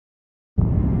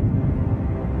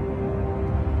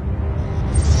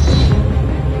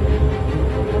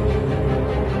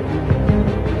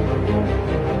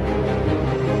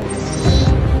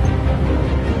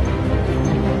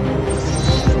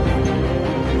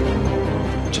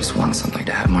just want something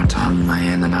to have more time in my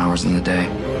hand than hours in the day.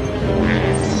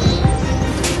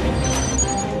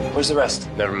 Where's the rest?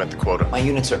 Never met the quota. My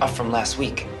units are up from last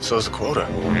week. So's the quota.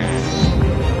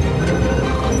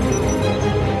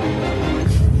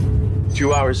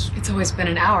 2 hours. It's always been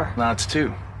an hour. Now it's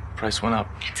 2. Price went up.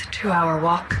 It's a 2-hour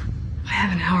walk. I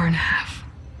have an hour and a half.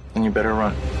 Then you better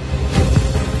run.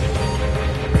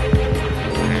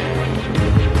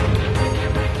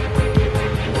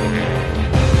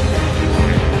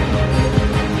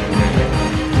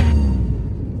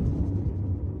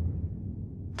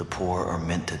 The poor are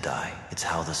meant to die. It's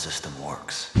how the system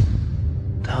works.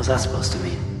 What the hell's that supposed to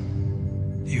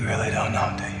mean? You really don't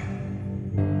know, do you?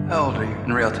 How old are you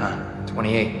in real time?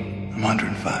 28. I'm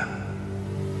 105.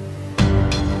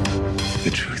 The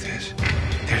truth is,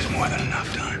 there's more than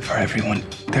enough time for everyone.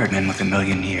 There are men with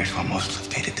 1,000,000 years while most live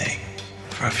day to day.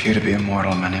 For a few to be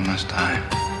immortal, many must die.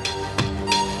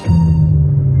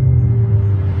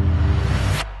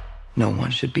 No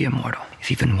one should be immortal if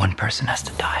even one person has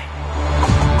to die.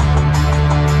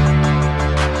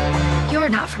 You're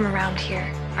not from around here,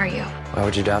 are you? Why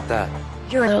would you doubt that?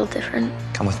 You're a little different.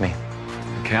 Come with me.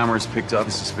 The cameras picked up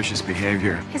suspicious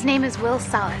behavior. His name is Will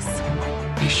Salas.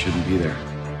 He shouldn't be there.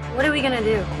 What are we gonna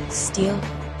do? Steal?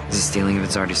 Is it stealing if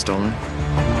it's already stolen?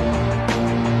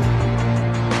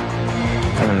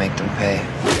 I'm gonna make them pay.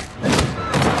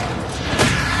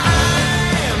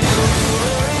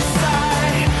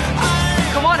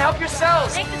 Come on, help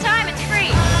yourselves! Take the time, it's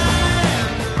free.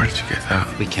 Where did you get that?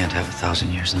 We can't have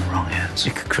 1,000 years in the wrong hands.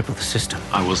 It could cripple the system.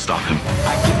 I will stop him.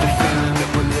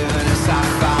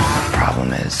 The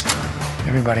problem is,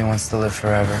 everybody wants to live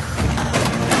forever.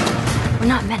 We're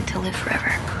not meant to live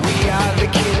forever.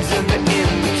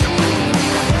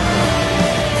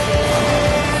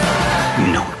 You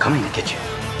know we're coming to get you.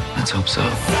 Let's hope so.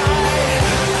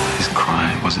 His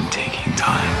crime wasn't taking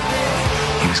time.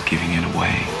 He was giving it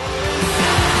away.